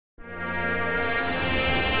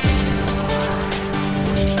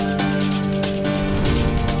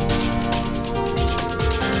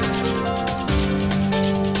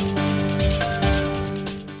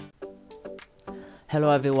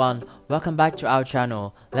Hello everyone, welcome back to our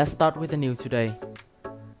channel. Let's start with the news today.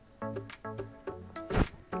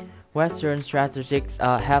 Western strategists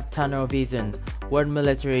have tunnel vision, warned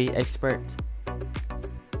military expert.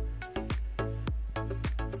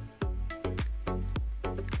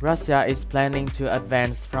 Russia is planning to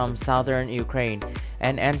advance from southern Ukraine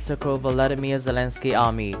and encircle Volodymyr Zelensky's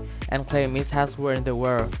army and claim it has won the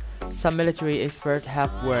war. Some military experts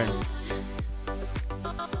have warned.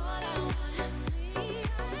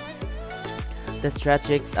 The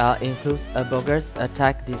strategies includes a bogus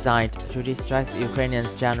attack designed to distract Ukrainian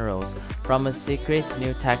generals from a secret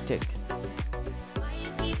new tactic.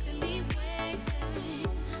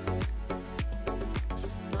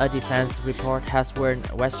 A defense report has warned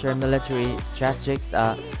Western military strategists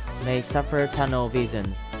may suffer tunnel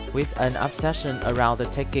visions, with an obsession around the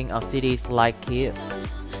taking of cities like Kiev.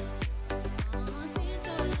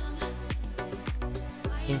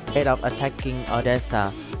 Instead of attacking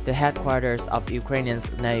Odessa, the headquarters of Ukraine's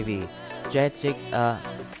navy, strategists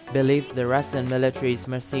believe the Russian military's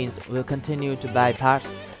machines will continue to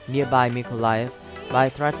bypass nearby Mykolaiv by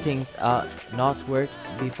threatening northward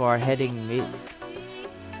before heading east.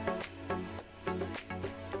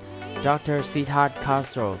 Dr. Siddharth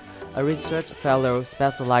Castro, a research fellow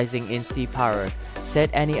specializing in sea power, said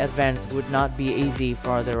any advance would not be easy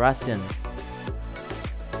for the Russians.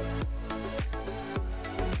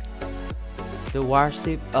 The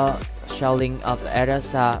warship shelling of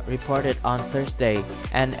Odessa reported on Thursday,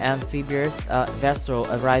 an amphibious vessel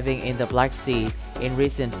arriving in the Black Sea in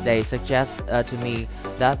recent days suggests to me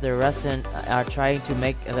that the Russians are trying to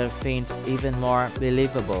make their feint even more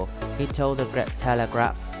believable, he told the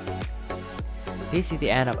Telegraph. This is the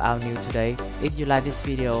end of our news today. If you like this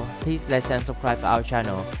video, please like and subscribe to our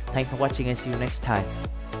channel. Thanks for watching and see you next time.